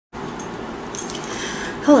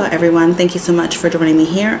Hello everyone, thank you so much for joining me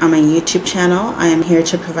here on my YouTube channel. I am here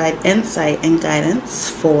to provide insight and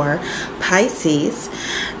guidance for Pisces.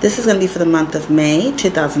 This is going to be for the month of May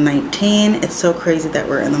 2019. It's so crazy that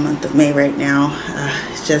we're in the month of May right now.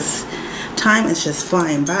 Time is just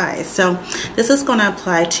flying by. So this is going to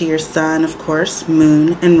apply to your sun, of course,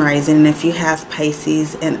 moon, and rising. And if you have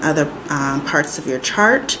Pisces in other parts of your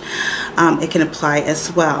chart, it can apply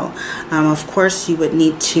as well. Of course, you would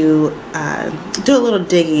need to do a little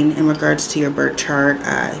digging in regards to your birth chart.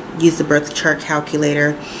 Use the birth chart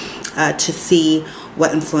calculator to see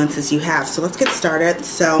what influences you have. So let's get started.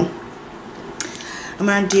 So I'm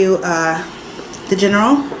going to do the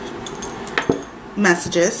general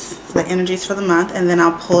messages, the energies for the month, and then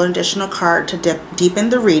I'll pull an additional card to deepen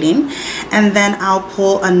the reading, and then I'll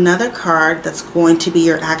pull another card that's going to be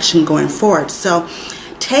your action going forward. So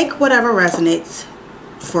take whatever resonates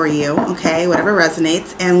for you, okay, whatever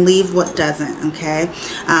resonates, and leave what doesn't, okay.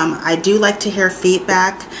 I do like to hear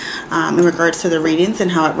feedback in regards to the readings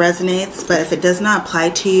and how it resonates, but if it does not apply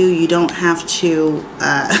to you, you don't have to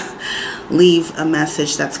leave a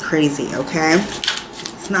message that's crazy, okay.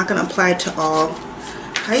 It's not going to apply to all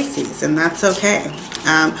Pisces, and that's okay.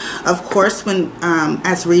 Of course, when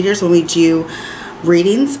as readers, when we do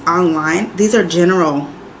readings online, these are general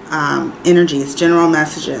energies, general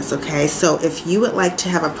messages, okay. So if you would like to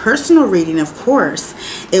have a personal reading, of course,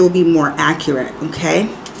 it will be more accurate, okay,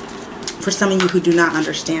 for some of you who do not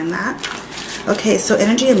understand that. Okay, so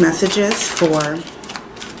energy and messages for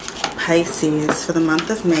Pisces for the month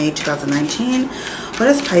of May 2019. What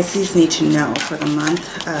does Pisces need to know for the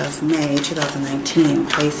month of May 2019?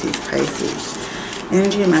 Pisces.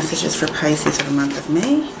 Energy and messages for Pisces for the month of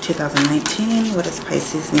May 2019. What does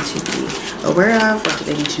Pisces need to be aware of? What do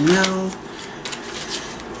they need to know?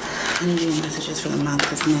 Energy and messages for the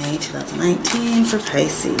month of May 2019 for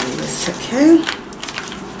Pisces. Okay.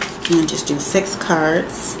 I'm going to just do 6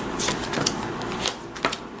 cards.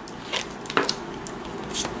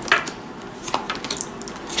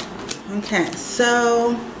 Okay,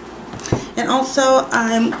 so, and also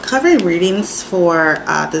I'm covering readings for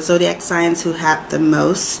the zodiac signs who have the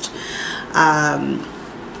most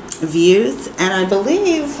views, and I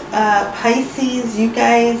believe Pisces, you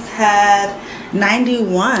guys had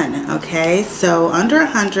 91, okay, so under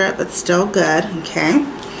 100, but still good, okay.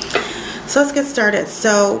 So let's get started.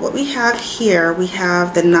 So what we have here, we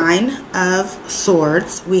have the 9 of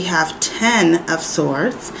Swords, we have 10 of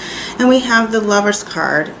Swords, and we have the Lover's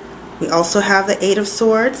card. We also have the 8 of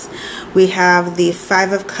Swords, we have the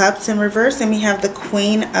 5 of Cups in reverse, and we have the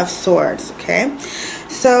Queen of Swords, okay?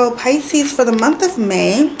 So Pisces, for the month of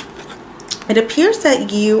May, it appears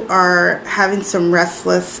that you are having some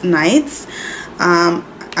restless nights. I'm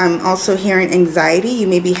also hearing anxiety. You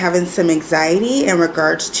may be having some anxiety in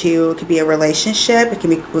regards to, it could be a relationship, it can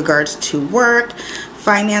be regards to work,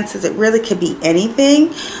 finances, it really could be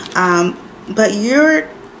anything. But you're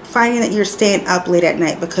finding that you're staying up late at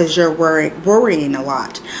night because you're worrying a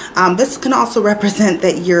lot. This can also represent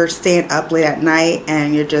that you're staying up late at night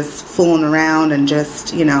and you're just fooling around and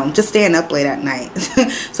just, you know, just staying up late at night.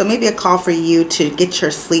 So maybe a call for you to get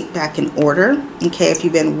your sleep back in order, okay, if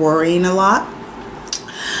you've been worrying a lot.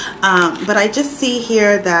 But I just see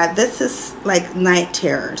here that this is like night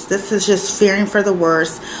terrors. This is just fearing for the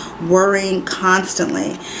worst, worrying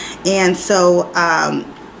constantly. And so,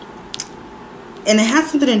 and it has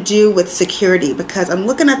something to do with security, because I'm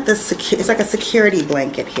looking at this, it's like a security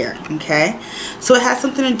blanket here, okay? So it has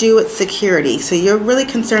something to do with security. So you're really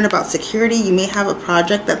concerned about security. You may have a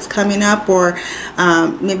project that's coming up, or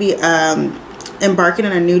maybe embarking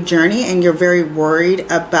on a new journey, and you're very worried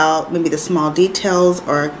about maybe the small details,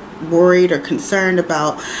 or worried or concerned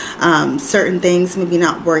about certain things maybe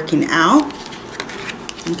not working out,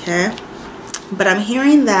 okay? But I'm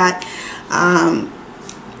hearing that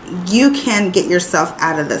you can get yourself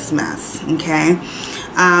out of this mess, okay?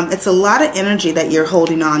 It's a lot of energy that you're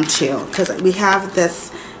holding on to, because we have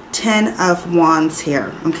this 10 of Wands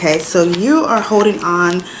here, okay? So you are holding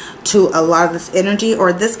on to a lot of this energy,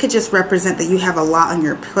 or this could just represent that you have a lot on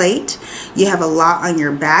your plate, you have a lot on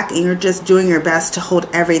your back, and you're just doing your best to hold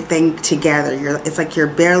everything together. It's like you're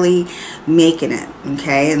barely making it,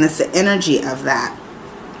 okay? And it's the energy of that.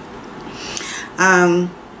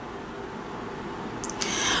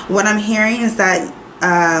 What I'm hearing is that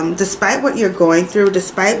despite what you're going through,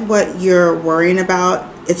 despite what you're worrying about,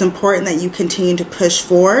 it's important that you continue to push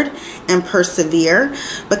forward and persevere,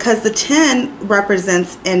 because the 10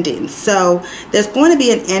 represents ending. So there's going to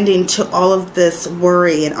be an ending to all of this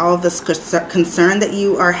worry and all of this concern that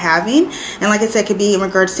you are having. And like I said, it could be in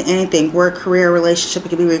regards to anything, work, career, relationship, it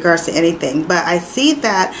could be in regards to anything. But I see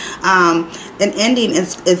that an ending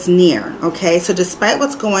is near, okay? So despite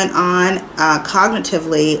what's going on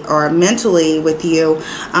cognitively or mentally with you,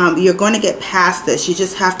 you're going to get past this. You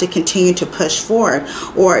just have to continue to push forward,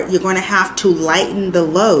 or you're going to have to lighten the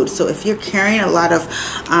load. So if you're carrying a lot of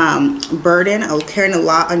burden or carrying a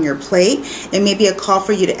lot on your plate, it may be a call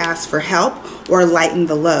for you to ask for help or lighten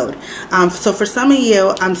the load. So for some of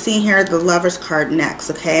you, I'm seeing here the Lover's card next,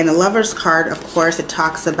 okay? And the Lover's card, of course, it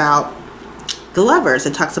talks about the lovers.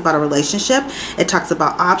 It talks about a relationship. It talks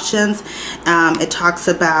about options. It talks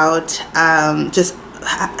about just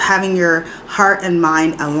having your heart and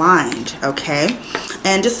mind aligned, okay?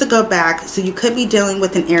 And just to go back, so you could be dealing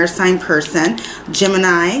with an air sign person,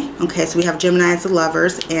 Gemini, okay? So we have Gemini as the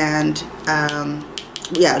lovers, and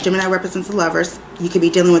yeah, Gemini represents the lovers. You could be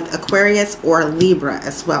dealing with Aquarius or Libra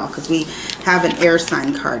as well, because we have an air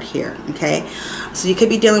sign card here, okay? So you could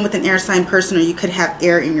be dealing with an air sign person, or you could have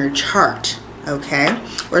air in your chart, okay?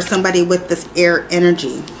 Or somebody with this air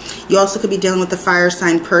energy. You also could be dealing with a fire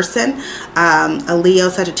sign person, a Leo,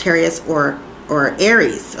 Sagittarius, or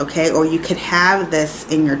Aries, okay? Or you could have this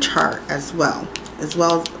in your chart as well as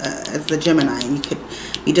the Gemini. You could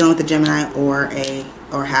be dealing with the Gemini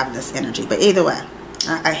or have this energy. But either way,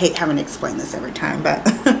 I hate having to explain this every time, but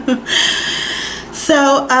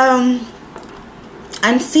so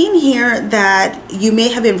I'm seeing here that you may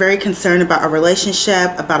have been very concerned about a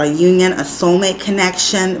relationship, about a union, a soulmate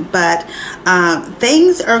connection, but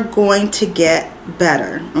things are going to get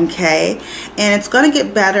better, okay? And it's going to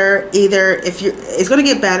get better it's going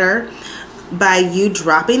to get better by you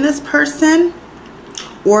dropping this person,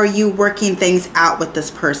 or you working things out with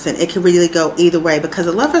this person. It could really go either way, because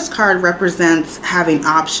the Lover's card represents having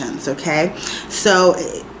options, okay? So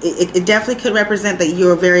it definitely could represent that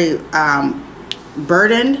you're very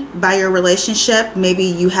burdened by your relationship. Maybe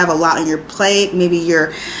you have a lot on your plate. Maybe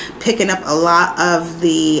you're picking up a lot of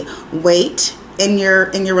the weight in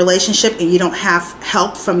your relationship, and you don't have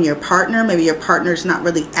help from your partner. Maybe your partner's not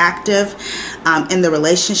really active in the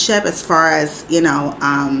relationship as far as being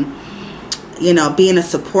a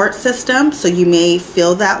support system. So you may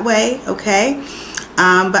feel that way, okay?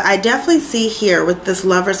 But I definitely see here with this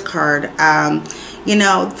Lover's card,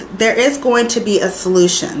 there is going to be a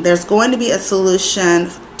solution. There's going to be a solution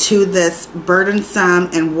to this burdensome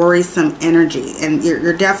and worrisome energy, and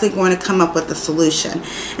you're definitely going to come up with a solution.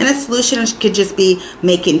 And a solution could just be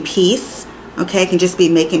making peace, okay? It can just be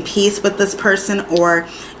making peace with this person, or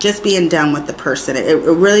just being done with the person. It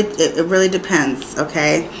really depends,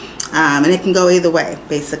 okay? And it can go either way,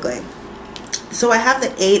 basically. So I have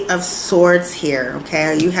the 8 of Swords here,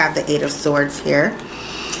 okay? You have the 8 of Swords here.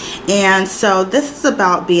 And so this is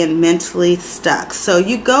about being mentally stuck. So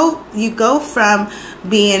you go from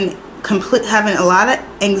being having a lot of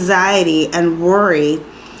anxiety and worry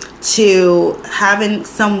to having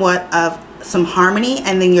somewhat of some harmony,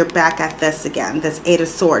 and then you're back at this again, this 8 of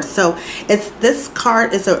Swords. So this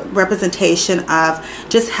card is a representation of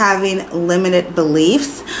just having limited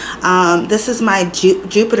beliefs. This is my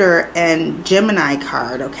Jupiter and Gemini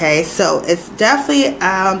card, okay? So it's definitely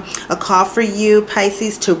a call for you,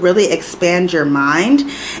 Pisces, to really expand your mind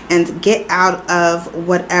and get out of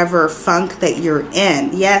whatever funk that you're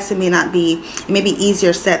in. Yes, it may be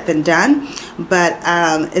easier said than done, but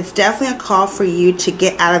it's definitely a call for you to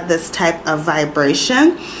get out of this type of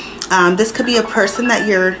vibration. This could be a person that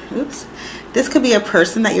you're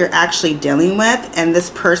actually dealing with, and this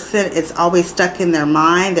person is always stuck in their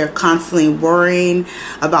mind. They're constantly worrying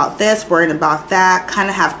about this, worrying about that, kind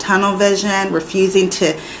of have tunnel vision, refusing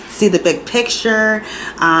to see the big picture,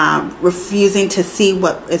 refusing to see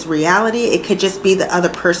what is reality. It could just be the other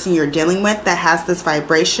person you're dealing with that has this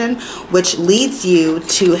vibration, which leads you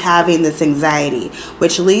to having this anxiety,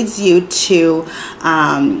 which leads you to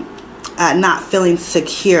not feeling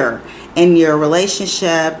secure in your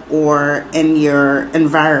relationship or in your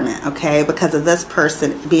environment, okay? Because of this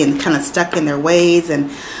person being kind of stuck in their ways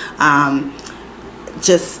and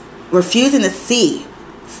just refusing to see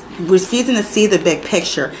the big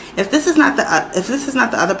picture. If this is not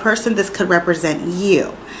the other person, this could represent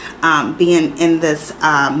you being in this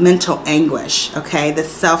mental anguish, okay?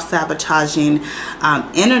 This self-sabotaging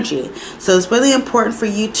energy. So it's really important for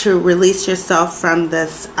you to release yourself from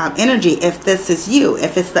this energy. If this is you,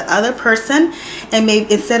 if it's the other person, and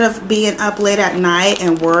maybe instead of being up late at night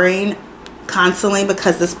and worrying constantly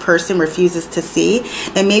because this person refuses to see.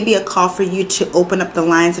 It may be a call for you to open up the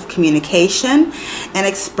lines of communication and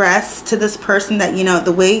express to this person that, you know,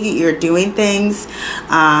 the way you're doing things,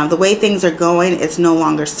 the way things are going, it's no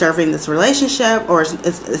longer serving this relationship, or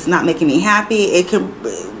it's not making me happy. It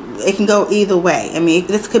can go either way. I mean,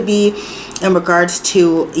 this could be in regards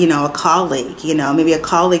to, you know, a colleague. You know, maybe a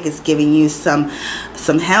colleague is giving you some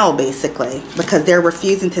hell, basically, because they're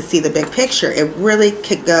refusing to see the big picture. It really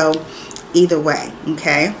could go either way,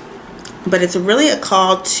 okay? But it's really a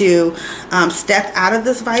call to step out of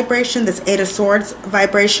this vibration, this Eight of Swords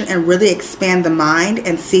vibration, and really expand the mind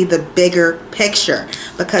and see the bigger picture.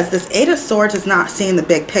 Because this Eight of Swords is not seeing the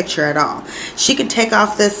big picture at all. She can take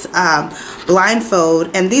off this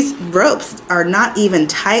blindfold, and these ropes are not even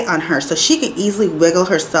tight on her. So she can easily wiggle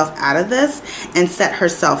herself out of this and set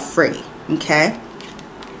herself free, okay?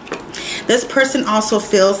 This person also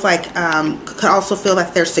feels like, could also feel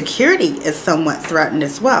that their security is somewhat threatened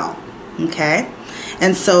as well. Okay,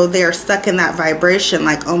 and so they're stuck in that vibration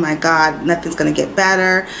like, oh my God, nothing's going to get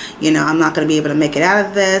better. You know, I'm not going to be able to make it out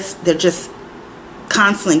of this. They're just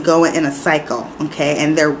constantly going in a cycle, okay,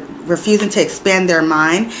 and they're refusing to expand their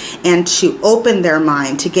mind and to open their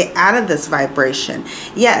mind to get out of this vibration.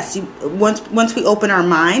 Yes, once we open our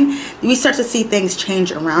mind, we start to see things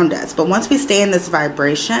change around us. But once we stay in this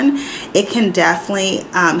vibration, it can definitely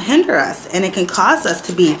hinder us, and it can cause us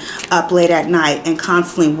to be up late at night and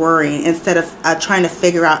constantly worrying instead of trying to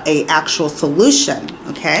figure out a actual solution,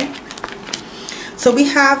 okay? So we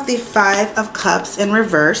have the Five of Cups in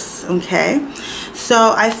reverse, okay?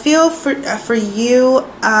 So I feel for you,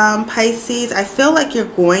 Pisces, I feel like you're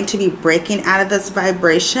going to be breaking out of this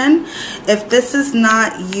vibration. If this is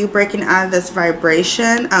not you breaking out of this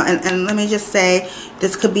vibration, and let me just say,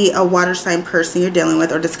 this could be a water sign person you're dealing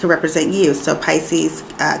with, or this could represent you. So Pisces,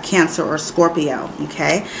 Cancer, or Scorpio,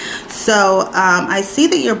 okay? So I see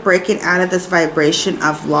that you're breaking out of this vibration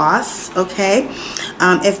of loss, okay?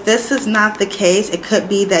 If this is not the case, it could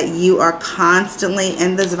be that you are constantly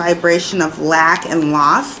in this vibration of lack and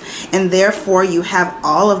loss, and therefore you have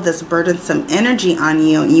all of this burdensome energy on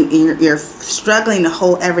you, and you're struggling to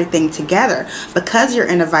hold everything together because you're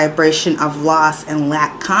in a vibration of loss and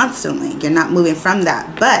lack constantly. You're not moving from that.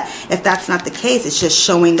 But if that's not the case, it's just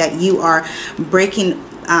showing that you are breaking,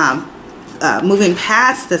 moving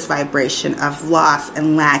past this vibration of loss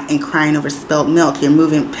and lack and crying over spilled milk. You're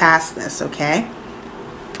moving past this, okay?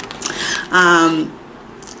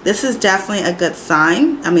 This is definitely a good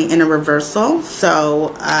sign. I mean, in a reversal.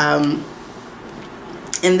 So,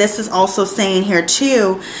 and this is also saying here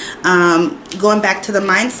too, going back to the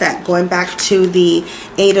mindset, going back to the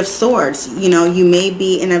Eight of Swords. You know, you may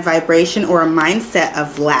be in a vibration or a mindset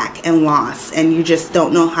of lack and loss, and you just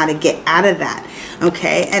don't know how to get out of that.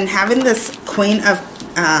 Okay, and having this Queen of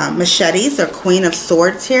machetes or Queen of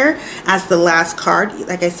Swords here as the last card.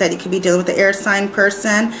 Like I said, you could be dealing with the air sign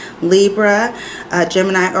person, Libra,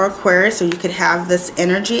 Gemini, or Aquarius, so you could have this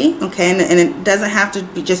energy, okay? And it doesn't have to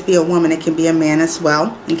be just be a woman, it can be a man as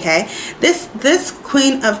well, okay? This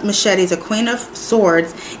Queen of Machetes, a Queen of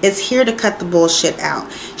Swords, is here to cut the bullshit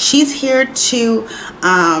out. She's here to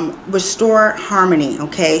restore harmony,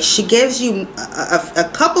 okay? She gives you a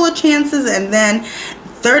couple of chances, and then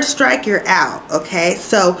third strike, you're out, okay?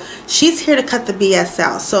 So she's here to cut the BS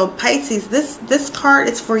out. So Pisces, this card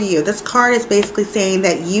is for you. This card is basically saying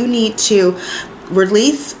that you need to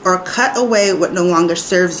release or cut away what no longer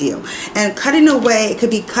serves you. And cutting away, it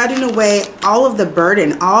could be cutting away all of the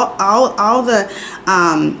burden, all the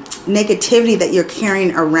negativity that you're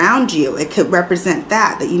carrying around you. It could represent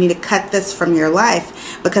that you need to cut this from your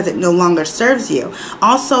life because it no longer serves you.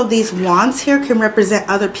 Also, these wands here can represent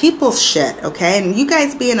other people's shit, okay? And you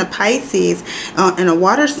guys being a Pisces and a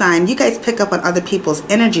water sign, you guys pick up on other people's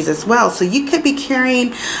energies as well. So you could be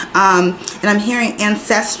carrying, and I'm hearing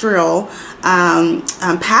ancestral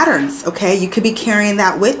patterns, okay? You could be carrying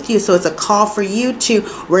that with you. So it's a call for you to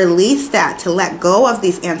release that, to let go of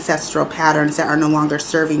these ancestral patterns that are no longer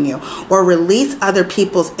serving you, or release other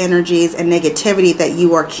people's energies and negativity that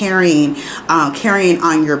you are carrying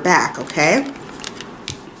on your back, okay?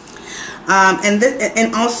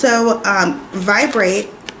 And also vibrate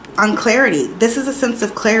on clarity. This is a sense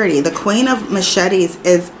of clarity. The Queen of Machetes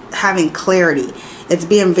is having clarity. It's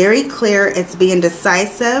being very clear, it's being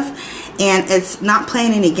decisive, and it's not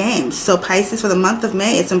playing any games. So Pisces, for the month of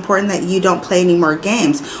May, it's important that you don't play any more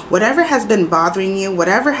games. Whatever has been bothering you,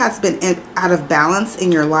 whatever has been out of balance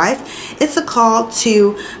in your life, it's a call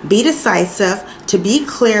to be decisive, to be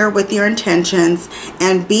clear with your intentions,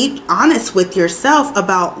 and be honest with yourself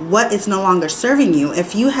about what is no longer serving you.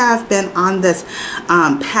 If you have been on this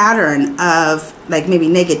pattern of like maybe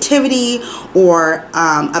negativity or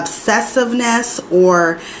obsessiveness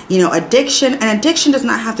or, you know, addiction. And addiction does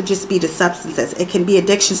not have to just be to substances. It can be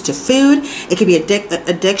addictions to food. It can be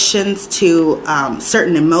addictions to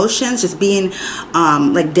certain emotions, just being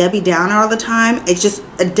like Debbie Downer all the time. It's just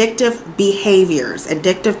addictive behaviors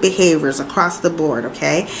across the board,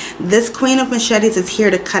 okay? This Queen of Machetes is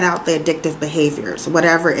here to cut out the addictive behaviors,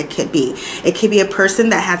 whatever it could be. It could be a person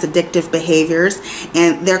that has addictive behaviors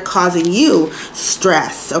and they're causing you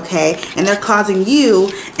stress, okay? And they're causing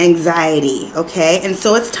you anxiety, okay? And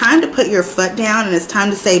so it's time to put your foot down, and it's time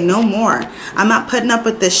to say no more. I'm not putting up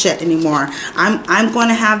with this shit anymore. I'm going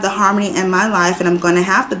to have the harmony in my life, and I'm going to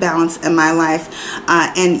have the balance in my life,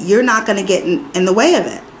 and you're not going to get in the way of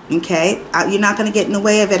it. Okay, you're not going to get in the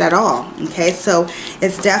way of it at all. Okay, so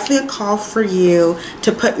it's definitely a call for you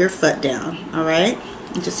to put your foot down. All right,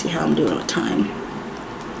 let me just see how I'm doing with time.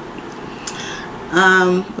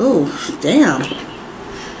 Oh, damn,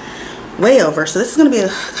 way over. So this is going to be a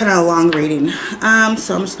kind of a long reading. So I'm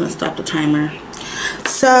just going to stop the timer.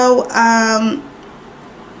 So I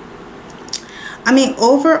mean,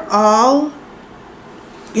 overall,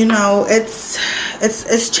 you know,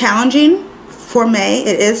 it's challenging. For May,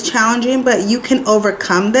 it is challenging, but you can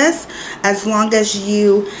overcome this as long as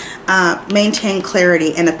you maintain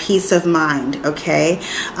clarity and a peace of mind, okay?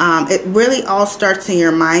 It really all starts in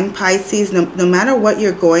your mind, Pisces. No matter what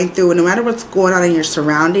you're going through, no matter what's going on in your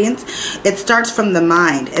surroundings, it starts from the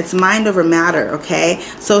mind. It's mind over matter, okay?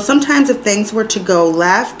 So sometimes if things were to go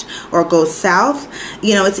left or go south,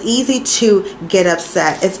 you know, it's easy to get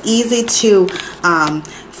upset. It's easy to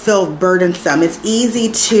feel burdensome. It's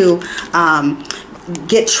easy to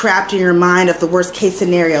get trapped in your mind of the worst case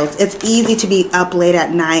scenarios. It's easy to be up late at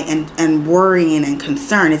night and worrying and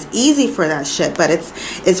concerned. It's easy for that shit, but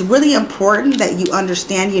it's really important that you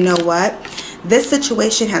understand, you know what, this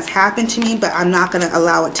situation has happened to me, but I'm not going to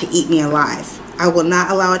allow it to eat me alive. I will not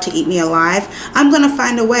allow it to eat me alive. I'm going to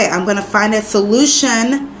find a way. I'm going to find a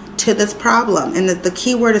solution to this problem. And the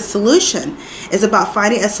key word is solution. Is about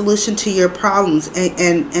finding a solution to your problems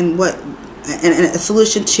and a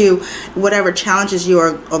solution to whatever challenges you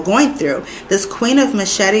are going through. This Queen of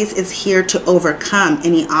Machetes is here to overcome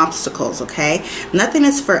any obstacles, okay? Nothing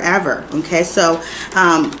is forever, okay? So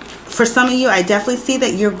for some of you, I definitely see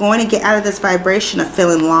that you're going to get out of this vibration of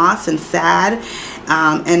feeling lost and sad,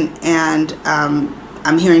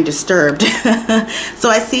 I'm hearing disturbed. So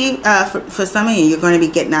I see for some of you, you're going to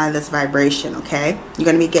be getting out of this vibration, okay? You're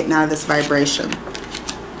going to be getting out of this vibration.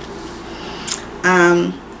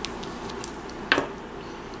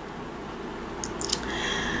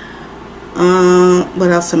 What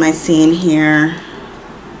else am I seeing here?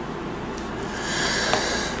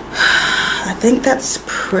 I think that's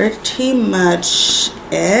pretty much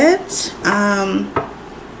it.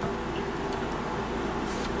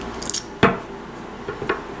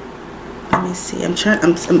 Let me see.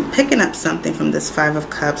 I'm picking up something from this Five of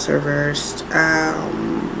Cups reversed.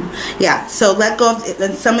 Yeah, so let go of it.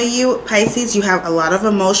 And some of you Pisces, you have a lot of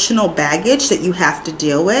emotional baggage that you have to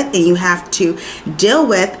deal with, and you have to deal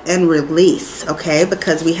with and release, okay?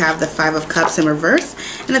 Because we have the Five of Cups in reverse,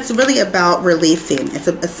 and it's really about releasing. It's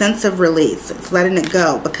a sense of release. It's letting it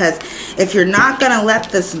go, because if you're not going to let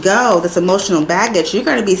this go, this emotional baggage, you're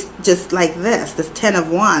going to be just like this Ten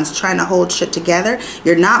of Wands, trying to hold shit together.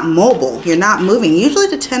 You're not mobile. You're not moving. Usually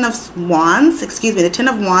the Ten of Wands, the Ten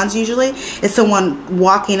of Wands usually is someone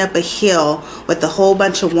walking up a hill with a whole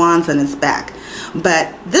bunch of wands on his back.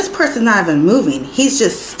 But this person's not even moving. He's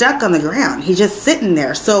just stuck on the ground. He's just sitting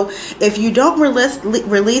there. So if you don't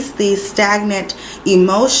release these stagnant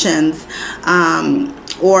emotions,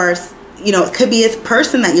 or you know, it could be a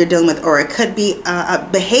person that you're dealing with, or it could be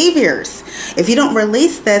behaviors. If you don't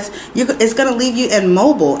release this, it's going to leave you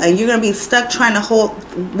immobile, and you're going to be stuck trying to hold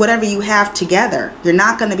whatever you have together. You're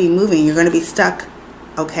not going to be moving. You're going to be stuck,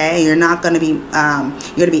 okay? You're not going to be,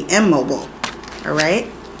 you're going to be immobile, all right?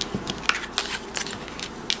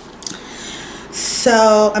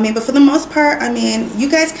 So, I mean, but for the most part, I mean, you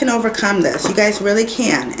guys can overcome this. You guys really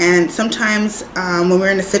can. And sometimes when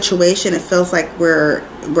we're in a situation, it feels like we're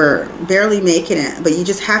barely making it. But you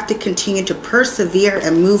just have to continue to persevere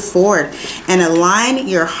and move forward and align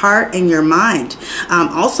your heart and your mind.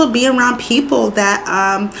 Also, be around people that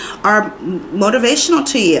are motivational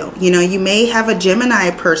to you. You know, you may have a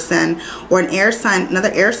Gemini person or an air sign,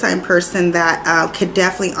 another air sign person that could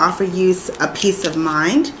definitely offer you a peace of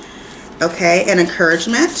mind. Okay, and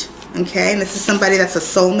encouragement. Okay, and this is somebody that's a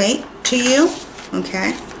soulmate to you.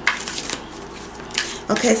 Okay.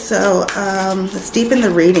 Okay, so let's deepen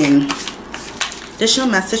the reading. Additional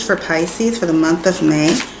message for Pisces for the month of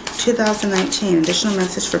May 2019. Additional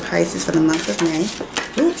message for Pisces for the month of May.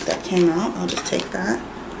 Ooh, that came out. I'll just take that.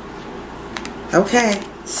 Okay,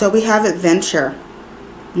 so we have adventure.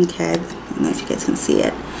 Okay, I don't know if you guys can see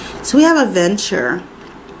it. So we have adventure.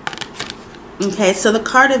 Okay, so the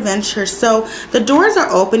card adventure. So the doors are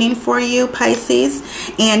opening for you, Pisces,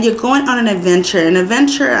 and you're going on an adventure. An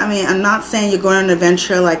adventure, I mean, I'm not saying you're going on an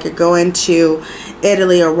adventure like you're going to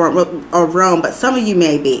Italy or Rome, but some of you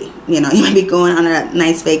may be. You know, you may be going on a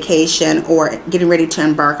nice vacation or getting ready to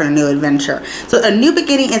embark on a new adventure. So a new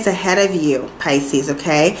beginning is ahead of you, Pisces,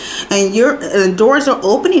 okay? And the doors are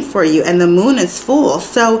opening for you, and the moon is full.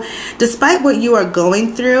 So despite what you are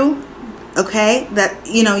going through, okay, that,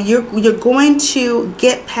 you know, you're going to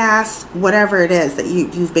get past whatever it is that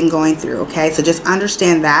you've been going through, okay? So just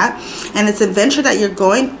understand that. And this adventure that you're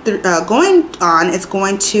going on is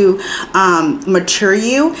going to mature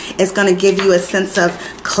you. It's going to give you a sense of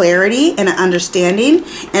clarity and an understanding,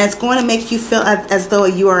 and it's going to make you feel as though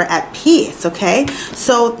you are at peace, okay?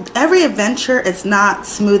 So every adventure is not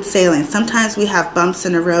smooth sailing. Sometimes we have bumps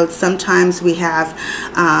in the road. Sometimes we have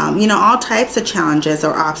you know, all types of challenges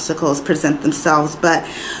or obstacles present themselves, but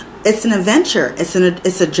it's an adventure.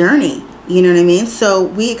 It's a journey. You know what I mean? So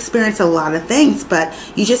we experience a lot of things, but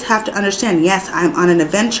you just have to understand, yes, I'm on an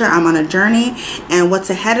adventure, I'm on a journey, and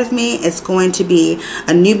what's ahead of me is going to be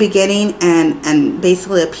a new beginning and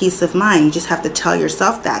basically a peace of mind. You just have to tell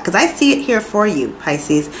yourself that, because I see it here for you,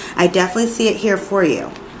 Pisces. I definitely see it here for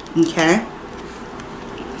you. Okay?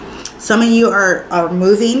 Some of you are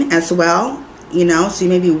moving as well, you know, so you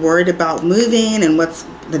may be worried about moving and what's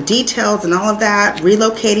the details and all of that,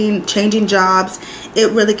 relocating, changing jobs.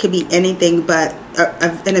 It really could be anything, but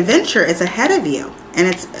an adventure is ahead of you, and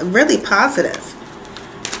it's really positive.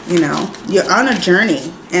 You know, you're on a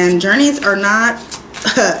journey, and journeys are not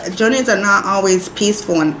always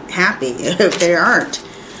peaceful and happy. They aren't.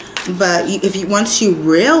 But once you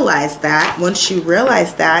realize that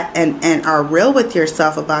and are real with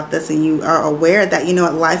yourself about this, and you are aware that, you know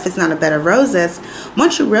what, life is not a bed of roses,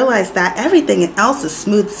 once you realize that, everything else is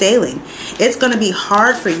smooth sailing. It's going to be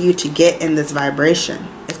hard for you to get in this vibration.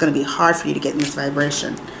 It's going to be hard for you to get in this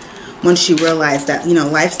vibration once you realize that, you know,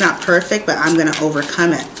 life's not perfect, but I'm going to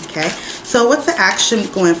overcome it. Okay, so what's the action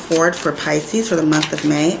going forward for Pisces for the month of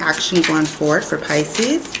May? Action going forward for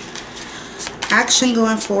Pisces. Action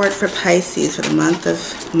going forward for Pisces for the month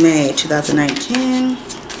of May 2019.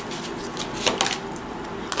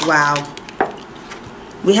 Wow.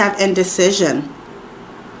 We have indecision.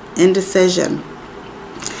 Indecision.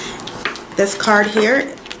 This card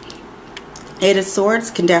here, Eight of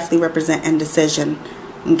Swords, can definitely represent indecision.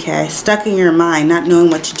 Okay, stuck in your mind, not knowing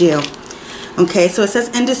what to do. Okay, so it says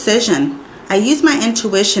indecision. I use my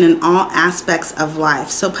intuition in all aspects of life.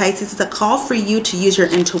 So Pisces, it's a call for you to use your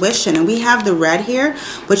intuition. And we have the red here,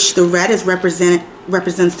 which the red is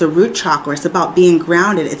represents the root chakra. It's about being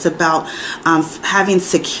grounded. It's about having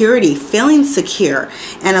security, feeling secure.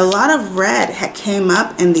 And a lot of red came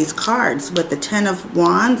up in these cards with the 10 of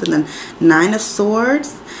Wands and then 9 of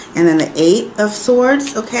Swords and then the 8 of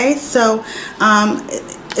Swords. Okay, so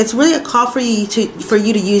it's really a call for you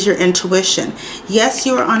to use your intuition. Yes,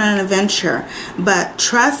 you are on an adventure, but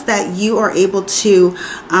trust that you are able to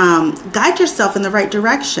guide yourself in the right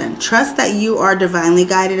direction. Trust that you are divinely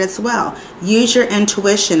guided as well. Use your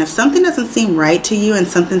intuition. If something doesn't seem right to you and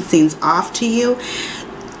something seems off to you,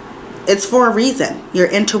 it's for a reason. Your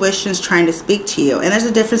intuition is trying to speak to you. And there's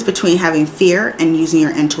a difference between having fear and using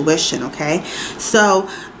your intuition, okay? So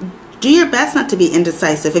do your best not to be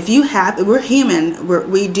indecisive. If you have, we're human,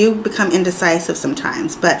 we do become indecisive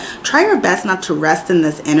sometimes, but try your best not to rest in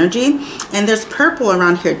this energy. And there's purple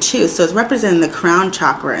around here too, so it's representing the crown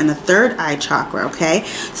chakra and the third eye chakra, okay?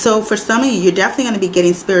 So for some of you, you're definitely going to be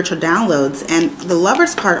getting spiritual downloads, and the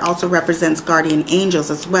Lover's card also represents guardian angels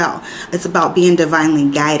as well. It's about being divinely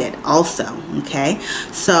guided also, okay?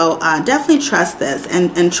 So definitely trust this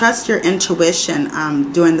and trust your intuition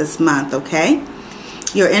during this month, okay?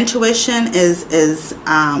 Your intuition is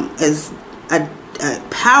a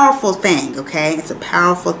powerful thing, okay? It's a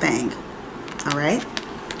powerful thing, all right?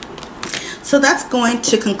 So that's going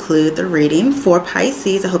to conclude the reading for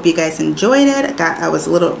Pisces. I hope you guys enjoyed it. I was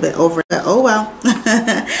a little bit over, but oh well.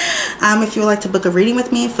 If you would like to book a reading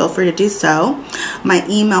with me, feel free to do so. My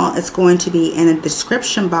email is going to be in the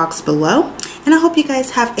description box below. And I hope you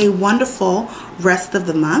guys have a wonderful rest of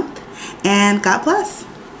the month. And God bless.